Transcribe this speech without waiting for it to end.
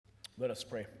Let us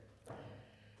pray.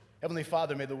 Heavenly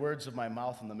Father, may the words of my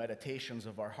mouth and the meditations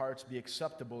of our hearts be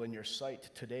acceptable in your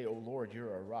sight today, O Lord.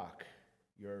 You're a rock.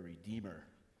 You're a redeemer.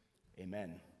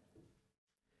 Amen.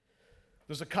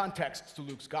 There's a context to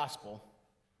Luke's gospel.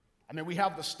 I mean, we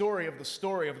have the story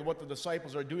of what the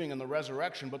disciples are doing in the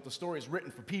resurrection, but the story is written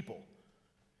for people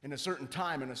in a certain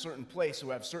time, in a certain place,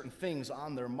 who have certain things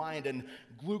on their mind. And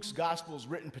Luke's gospel is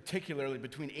written particularly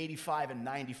between 85 and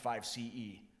 95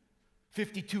 CE.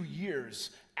 52 years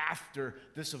after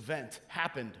this event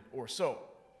happened or so.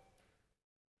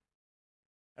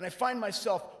 And I find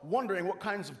myself wondering what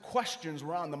kinds of questions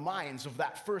were on the minds of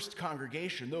that first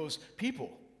congregation, those people,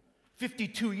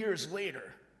 52 years later,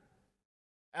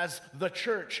 as the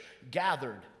church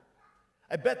gathered.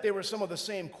 I bet they were some of the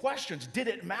same questions. Did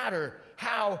it matter?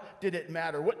 How did it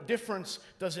matter? What difference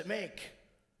does it make?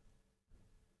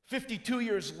 52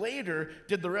 years later,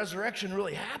 did the resurrection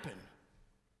really happen?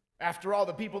 After all,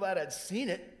 the people that had seen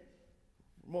it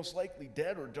were most likely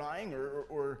dead or dying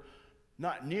or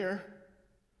not near.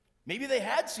 Maybe they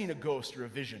had seen a ghost or a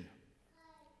vision.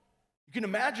 You can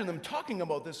imagine them talking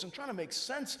about this and trying to make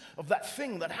sense of that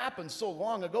thing that happened so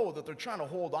long ago that they're trying to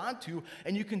hold on to,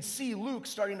 and you can see Luke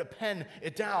starting to pen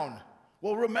it down.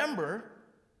 Well, remember,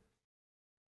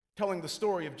 telling the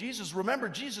story of Jesus, remember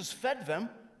Jesus fed them.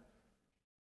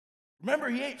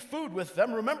 Remember, he ate food with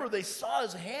them. Remember, they saw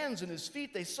his hands and his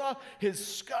feet. They saw his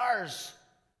scars.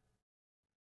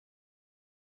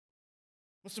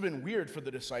 Must have been weird for the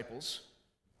disciples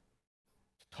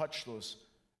to touch those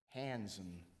hands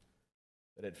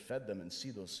that had fed them and see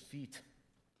those feet.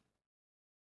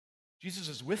 Jesus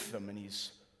is with them, and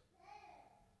he's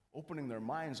opening their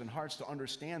minds and hearts to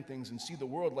understand things and see the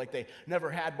world like they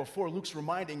never had before. Luke's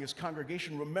reminding his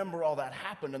congregation, remember all that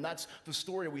happened, and that's the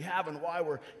story we have and why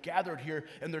we're gathered here,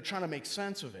 and they're trying to make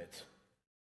sense of it.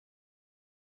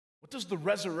 What does the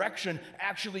resurrection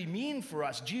actually mean for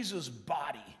us? Jesus'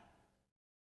 body.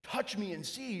 Touch me and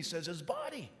see, he says, his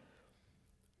body.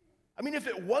 I mean, if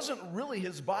it wasn't really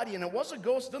his body and it was a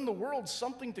ghost, then the world's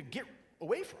something to get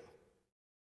away from.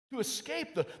 To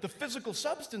escape, the physical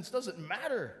substance doesn't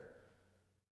matter.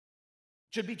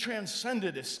 It should be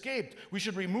transcended, escaped. We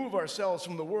should remove ourselves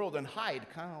from the world and hide,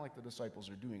 kind of like the disciples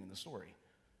are doing in the story.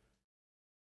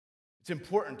 It's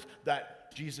important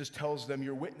that Jesus tells them,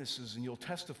 you're witnesses and you'll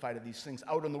testify to these things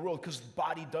out in the world, because the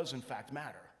body does in fact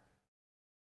matter.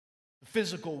 The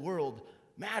physical world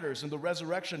matters, and the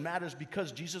resurrection matters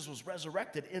because Jesus was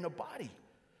resurrected in a body.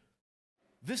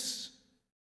 This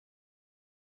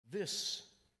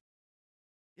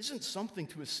isn't something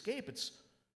to escape. It's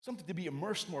something to be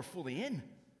immersed more fully in.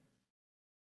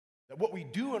 That what we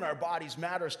do in our bodies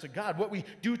matters to God. What we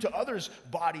do to others'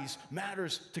 bodies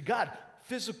matters to God.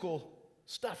 Physical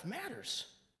stuff matters.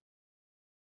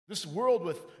 This world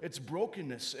with its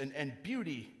brokenness and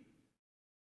beauty,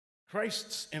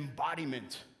 Christ's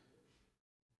embodiment.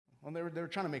 Well, they were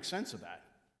trying to make sense of that.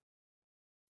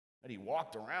 That he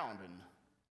walked around and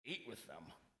ate with them.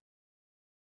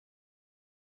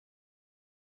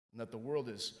 And that the world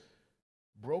is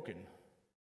broken.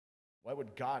 Why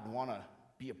would God want to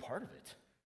be a part of it?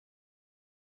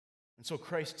 And so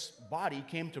Christ's body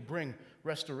came to bring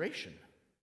restoration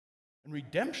and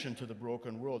redemption to the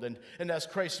broken world. And as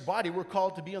Christ's body, we're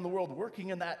called to be in the world working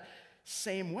in that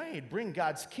same way, bring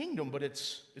God's kingdom, but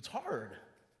it's hard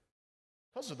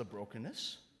because of the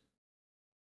brokenness.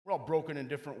 We're all broken in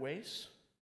different ways.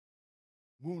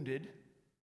 Wounded,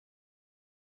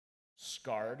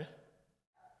 scarred.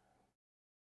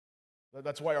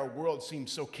 That's why our world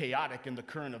seems so chaotic, in the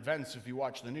current events. If you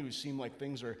watch the news, seem like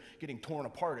things are getting torn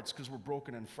apart. It's because we're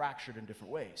broken and fractured in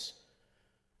different ways,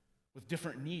 with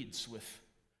different needs, with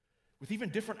even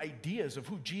different ideas of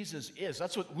who Jesus is.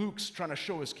 That's what Luke's trying to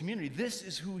show his community. This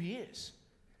is who he is.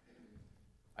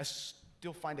 I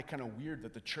still find it kind of weird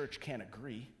that the church can't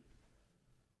agree.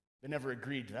 They never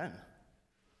agreed then.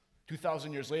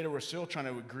 2,000 years later, we're still trying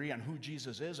to agree on who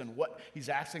Jesus is and what he's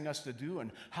asking us to do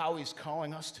and how he's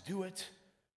calling us to do it.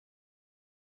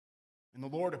 And the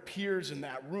Lord appears in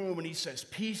that room and he says,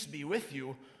 peace be with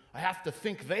you. I have to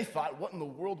think they thought, what in the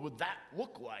world would that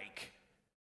look like?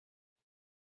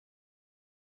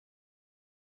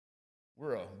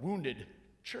 We're a wounded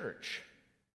church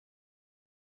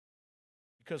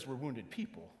because we're wounded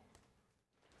people,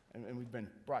 and we've been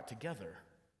brought together.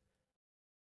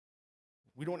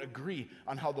 We don't agree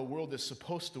on how the world is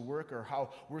supposed to work or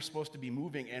how we're supposed to be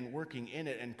moving and working in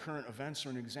it, and current events are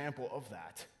an example of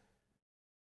that.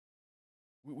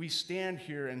 We stand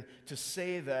here and to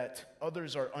say that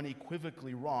others are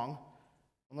unequivocally wrong,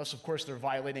 unless, of course, they're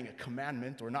violating a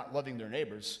commandment or not loving their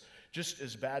neighbors, just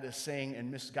as bad as saying and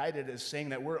misguided as saying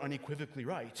that we're unequivocally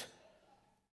right.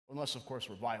 Unless, of course,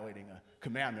 we're violating a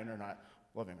commandment or not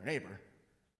loving our neighbor.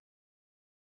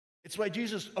 It's why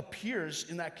Jesus appears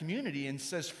in that community and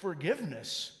says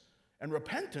forgiveness and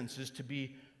repentance is to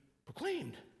be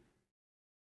proclaimed.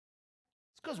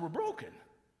 It's because we're broken.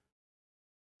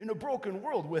 In a broken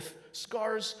world with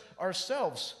scars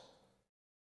ourselves.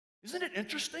 Isn't it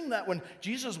interesting that when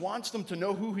Jesus wants them to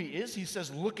know who he is, he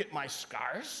says, look at my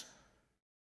scars?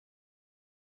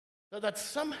 That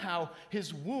somehow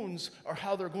his wounds are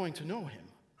how they're going to know him.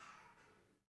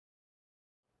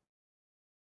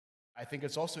 I think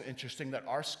it's also interesting that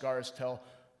our scars tell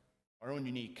our own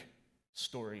unique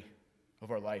story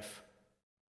of our life.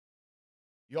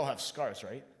 You all have scars,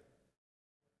 right?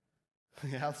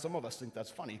 Yeah, some of us think that's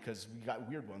funny because we got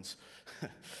weird ones.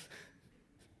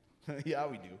 Yeah,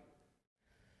 we do.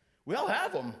 We all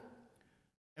have them,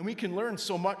 and we can learn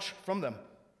so much from them.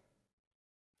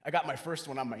 I got my first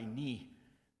one on my knee.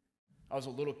 I was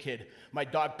a little kid. My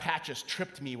dog Patches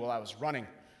tripped me while I was running.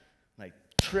 And I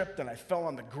tripped and I fell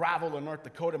on the gravel in North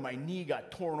Dakota. My knee got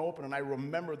torn open, and I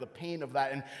remember the pain of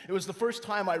that. And it was the first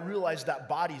time I realized that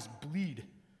bodies bleed.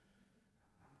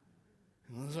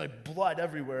 And there was like blood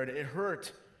everywhere, and it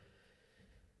hurt.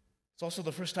 It's also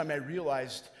the first time I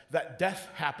realized that death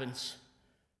happens.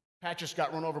 Patches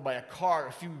got run over by a car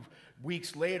a few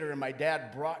weeks later, and my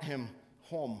dad brought him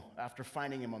home after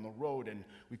finding him on the road, and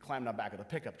we climbed on back of the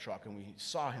pickup truck, and we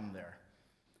saw him there.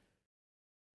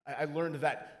 I learned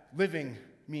that living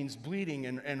means bleeding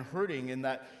and hurting, and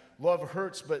that love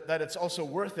hurts, but that it's also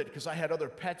worth it because I had other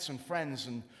pets and friends,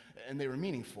 and they were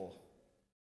meaningful.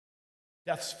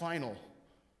 Death's final.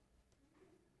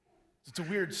 It's a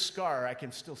weird scar. I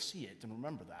can still see it and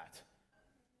remember that.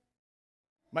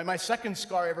 My second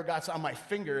scar I ever got's on my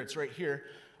finger. It's right here.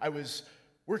 I was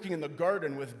working in the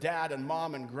garden with Dad and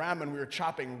Mom and Grandma, and we were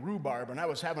chopping rhubarb, and I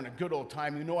was having a good old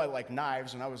time. You know I like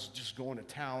knives, and I was just going to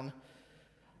town.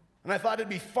 And I thought it'd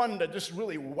be fun to just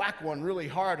really whack one really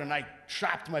hard, and I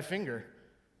chopped my finger.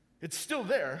 It's still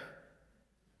there.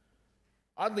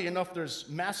 Oddly enough, there's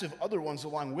massive other ones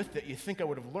along with it you think I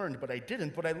would have learned, but I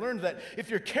didn't. But I learned that if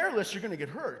you're careless, you're going to get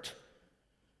hurt.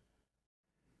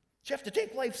 You have to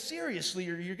take life seriously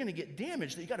or you're going to get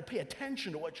damaged. That you got to pay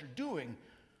attention to what you're doing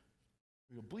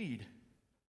or you'll bleed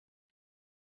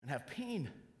and have pain.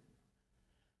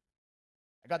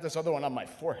 I got this other one on my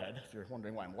forehead. If you're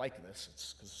wondering why I'm like this,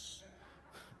 it's because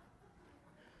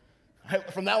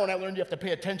from that one I learned you have to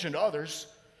pay attention to others.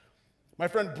 My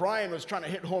friend Brian was trying to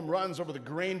hit home runs over the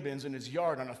grain bins in his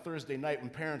yard on a Thursday night when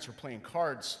parents were playing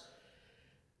cards.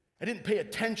 I didn't pay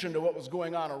attention to what was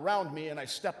going on around me, and I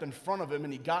stepped in front of him,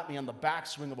 and he got me on the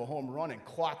backswing of a home run and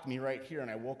clocked me right here, and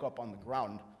I woke up on the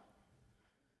ground.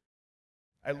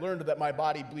 I learned that my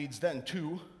body bleeds then,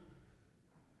 too.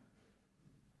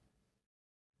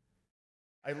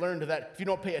 I learned that if you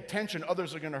don't pay attention,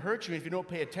 others are going to hurt you. If you don't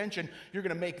pay attention, you're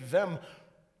going to make them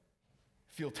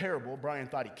feel terrible. Brian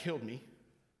thought he killed me.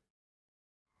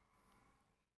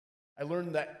 I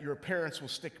learned that your parents will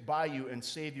stick by you and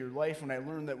save your life, and I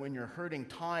learned that when you're hurting,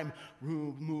 time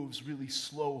moves really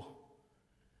slow.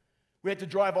 We had to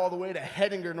drive all the way to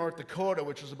Hettinger, North Dakota,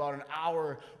 which was about an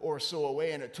hour or so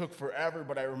away, and it took forever,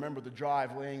 but I remember the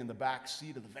drive laying in the back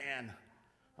seat of the van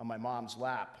on my mom's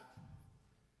lap.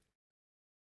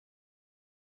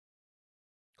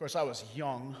 Of course, I was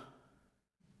young.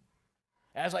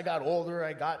 As I got older,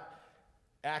 I got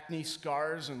acne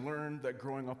scars and learned that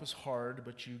growing up is hard,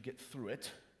 but you get through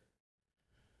it.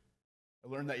 I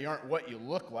learned that you aren't what you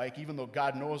look like, even though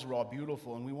God knows we're all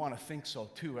beautiful, and we want to think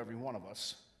so too, every one of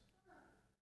us.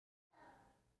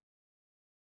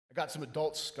 I got some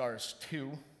adult scars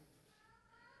too.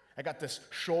 I got this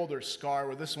shoulder scar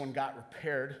where this one got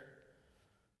repaired.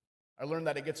 I learned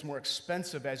that it gets more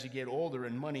expensive as you get older,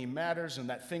 and money matters, and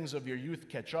that things of your youth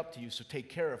catch up to you, so take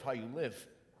care of how you live.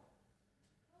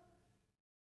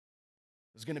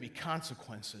 There's going to be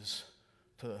consequences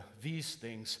to these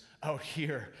things out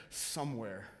here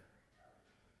somewhere.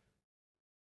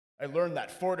 I learned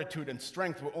that fortitude and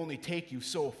strength will only take you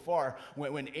so far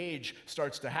when age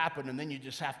starts to happen, and then you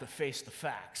just have to face the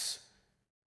facts.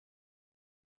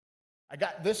 I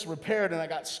got this repaired, and I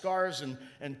got scars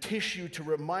and tissue to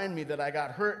remind me that I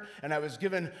got hurt, and I was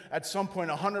given at some point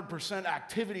 100%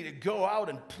 activity to go out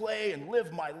and play and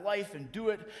live my life and do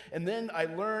it. And then I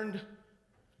learned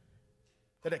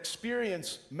that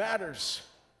experience matters.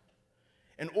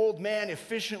 An old man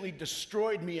efficiently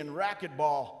destroyed me in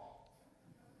racquetball.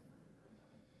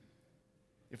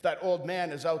 If that old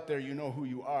man is out there, you know who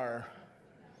you are.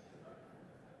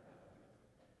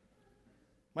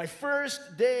 My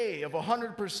first day of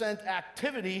 100%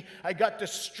 activity, I got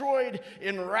destroyed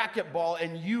in racquetball,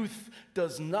 and youth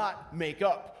does not make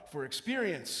up for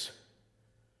experience.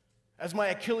 As my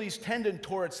Achilles tendon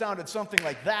tore, it sounded something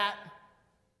like that.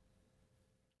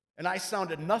 And I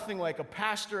sounded nothing like a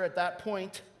pastor at that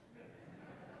point.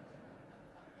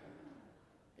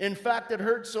 In fact, it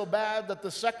hurt so bad that the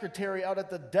secretary out at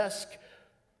the desk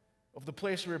of the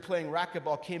place we were playing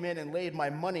racquetball came in and laid my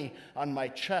money on my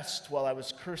chest while I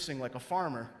was cursing like a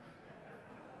farmer.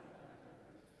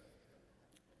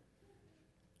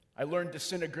 I learned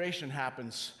disintegration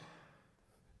happens.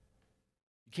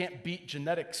 You can't beat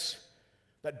genetics.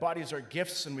 That bodies are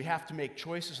gifts and we have to make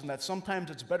choices, and that sometimes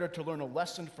it's better to learn a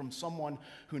lesson from someone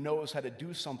who knows how to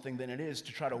do something than it is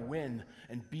to try to win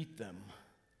and beat them.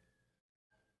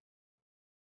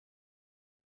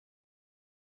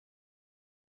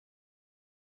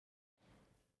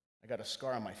 I got a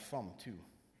scar on my thumb, too.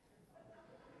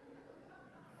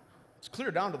 It's clear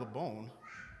down to the bone.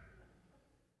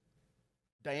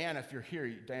 Diane, if you're here,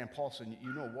 Diane Paulson,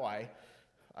 you know why.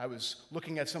 I was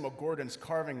looking at some of Gordon's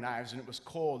carving knives, and it was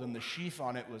cold, and the sheath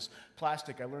on it was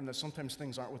plastic. I learned that sometimes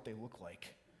things aren't what they look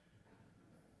like.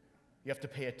 You have to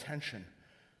pay attention.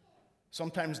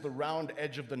 Sometimes the round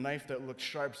edge of the knife that looks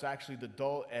sharp is actually the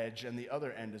dull edge, and the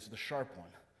other end is the sharp one.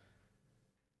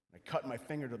 I cut my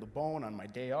finger to the bone on my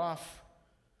day off.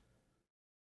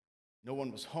 No one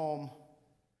was home.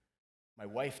 My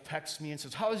wife texts me and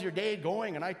says, "How's your day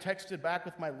going?" And I texted back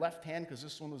with my left hand because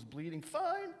this one was bleeding.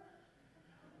 "Fine.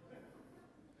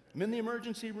 I'm in the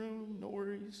emergency room, no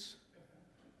worries."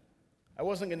 I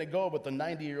wasn't going to go, but the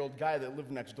 90-year-old guy that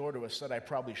lived next door to us said I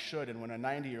probably should, and when a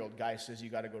 90-year-old guy says you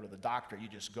got to go to the doctor, you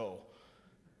just go.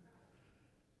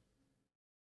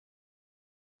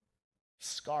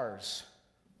 Scars.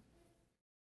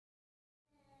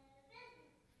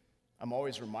 I'm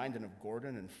always reminded of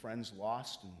Gordon and friends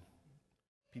lost and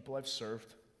people I've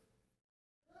served.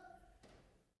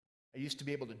 I used to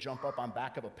be able to jump up on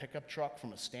back of a pickup truck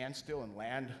from a standstill and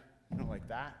land, like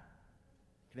that.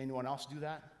 Can anyone else do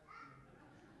that?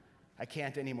 I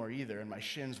can't anymore either, and my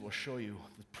shins will show you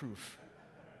the proof.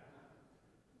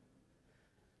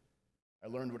 I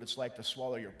learned what it's like to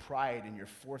swallow your pride in your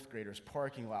fourth grader's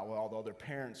parking lot while the other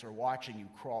parents are watching you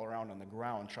crawl around on the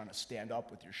ground trying to stand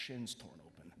up with your shins torn open.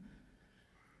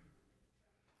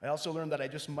 I also learned that I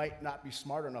just might not be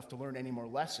smart enough to learn any more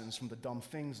lessons from the dumb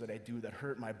things that I do that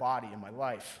hurt my body and my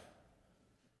life.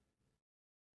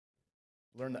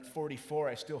 I learned that 44,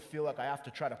 I still feel like I have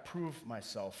to try to prove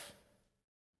myself.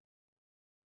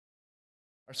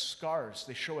 Our scars,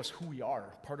 they show us who we are,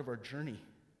 part of our journey.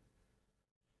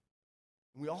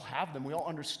 And we all have them. We all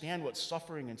understand what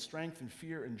suffering and strength and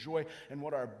fear and joy and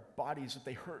what our bodies, that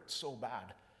they hurt so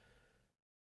bad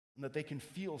and that they can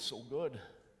feel so good.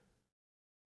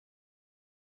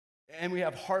 And we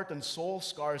have heart and soul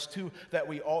scars too that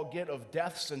we all get of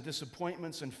deaths and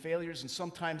disappointments and failures, and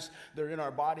sometimes they're in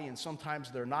our body and sometimes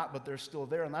they're not, but they're still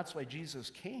there, and that's why Jesus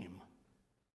came.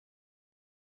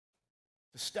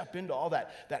 To step into all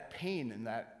that pain and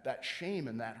that shame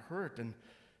and that hurt, and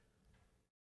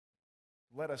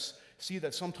let us see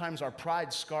that sometimes our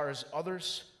pride scars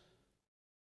others.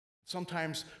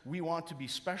 Sometimes we want to be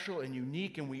special and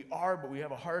unique, and we are, but we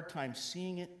have a hard time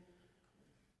seeing it.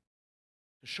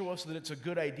 To show us that it's a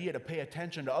good idea to pay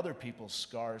attention to other people's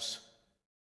scars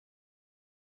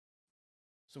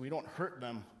so we don't hurt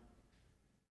them.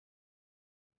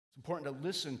 It's important to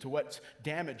listen to what's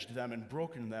damaged them and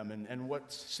broken them and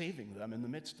what's saving them in the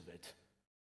midst of it.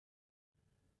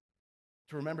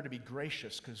 To remember to be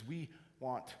gracious because we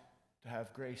want to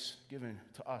have grace given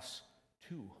to us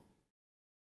too.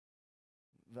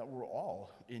 That we're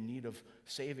all in need of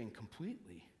saving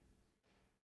completely.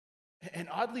 And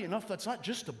oddly enough, that's not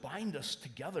just to bind us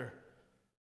together.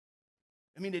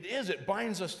 I mean, it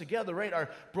binds us together, right? Our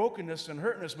brokenness and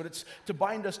hurtness, but it's to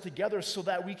bind us together so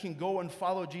that we can go and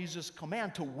follow Jesus'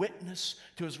 command to witness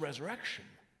to his resurrection.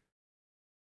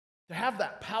 To have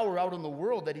that power out in the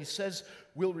world that he says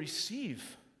we'll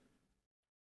receive.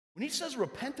 When he says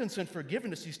repentance and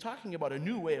forgiveness, he's talking about a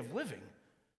new way of living.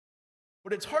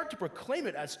 But it's hard to proclaim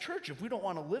it as church if we don't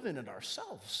want to live in it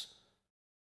ourselves.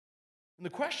 And the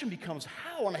question becomes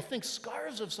how, and I think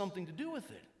scars have something to do with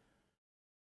it.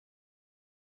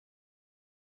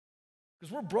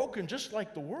 Because we're broken just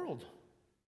like the world.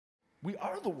 We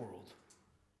are the world.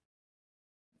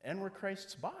 And we're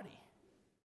Christ's body.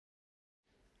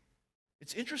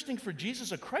 It's interesting for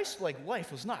Jesus, a Christ-like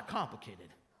life was not complicated.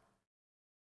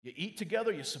 You eat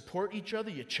together, you support each other,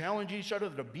 you challenge each other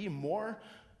to be more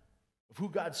of who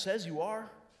God says you are.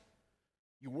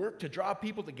 You work to draw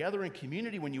people together in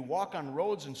community. When you walk on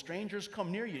roads and strangers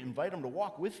come near, you invite them to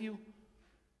walk with you.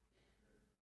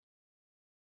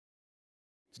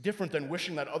 It's different than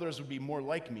wishing that others would be more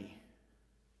like me.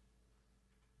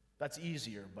 That's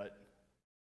easier, but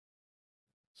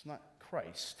it's not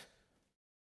Christ.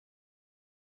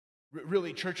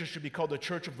 Really, churches should be called the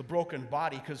church of the broken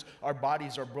body because our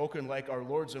bodies are broken like our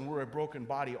Lord's, and we're a broken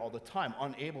body all the time,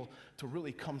 unable to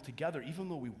really come together, even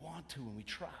though we want to and we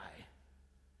try.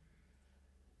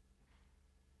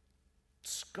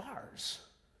 Scars.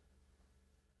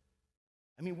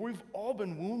 I mean, we've all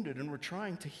been wounded and we're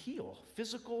trying to heal.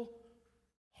 Physical,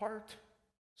 heart,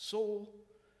 soul.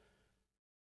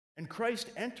 And Christ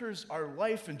enters our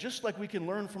life, and just like we can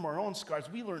learn from our own scars,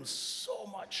 we learn so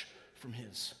much from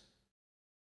his.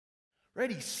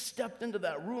 Right? He stepped into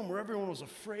that room where everyone was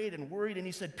afraid and worried, and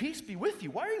he said, "Peace be with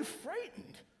you. Why are you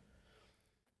frightened?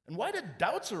 And why did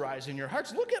doubts arise in your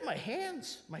hearts? Look at my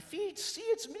hands, my feet. See,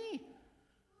 it's me.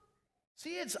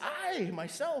 See, it's I,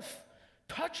 myself.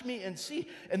 Touch me and see."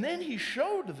 And then he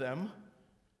showed them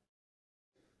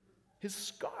his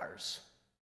scars.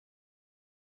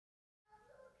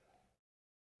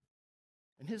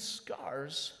 And his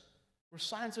scars were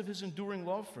signs of his enduring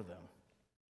love for them.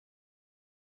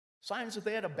 Signs that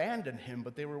they had abandoned him,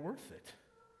 but they were worth it.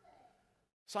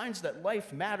 Signs that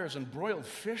life matters and broiled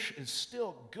fish is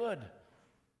still good.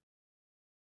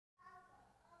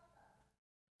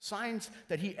 Signs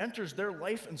that he enters their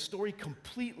life and story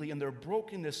completely and their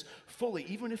brokenness fully,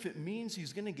 even if it means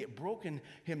he's going to get broken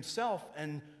himself.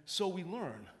 And so we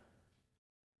learn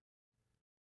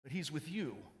that he's with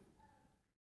you.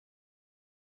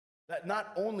 That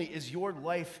not only is your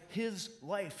life his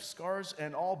life, scars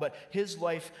and all, but his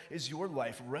life is your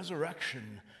life,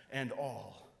 resurrection and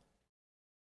all.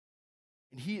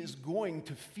 And he is going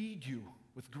to feed you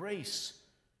with grace,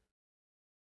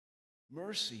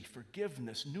 mercy,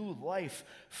 forgiveness, new life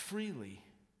freely.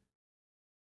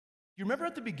 You remember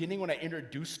at the beginning when I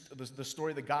introduced the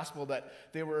story, the gospel, that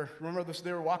they were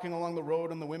walking along the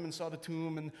road and the women saw the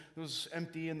tomb and it was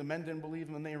empty and the men didn't believe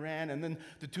them and they ran, and then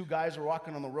the two guys were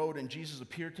walking on the road and Jesus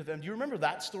appeared to them. Do you remember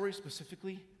that story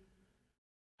specifically?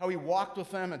 How he walked with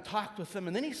them and talked with them,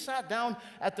 and then he sat down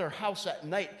at their house at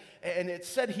night, and it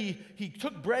said he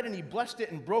took bread and he blessed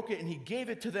it and broke it and he gave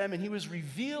it to them, and he was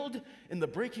revealed in the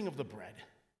breaking of the bread.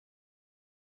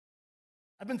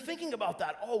 I've been thinking about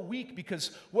that all week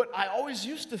because what I always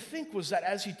used to think was that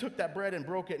as he took that bread and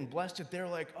broke it and blessed it, they're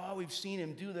like, "Oh, we've seen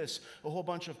him do this a whole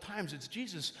bunch of times. It's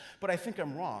Jesus." But I think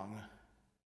I'm wrong.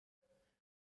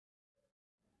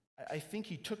 I think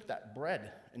he took that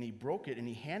bread and he broke it and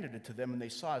he handed it to them, and they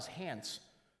saw his hands.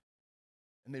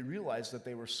 And they realized that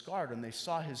they were scarred, and they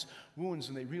saw his wounds,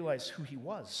 and they realized who he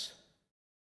was.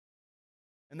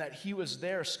 And that he was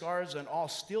there, scars and all,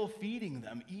 still feeding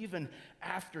them even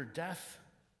after death.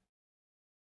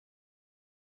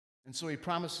 And so he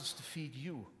promises to feed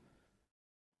you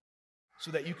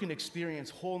so that you can experience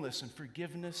wholeness and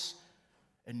forgiveness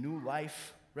and new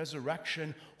life,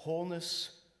 resurrection,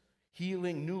 wholeness,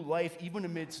 healing, new life, even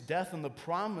amidst death, and the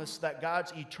promise that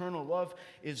God's eternal love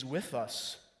is with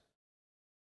us.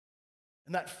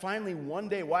 And that finally one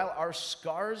day, while our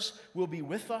scars will be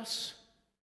with us,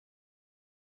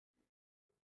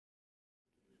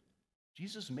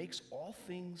 Jesus makes all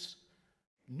things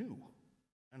new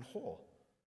and whole.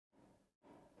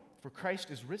 For Christ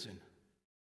is risen.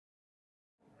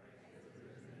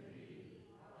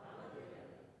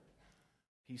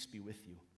 Peace be with you.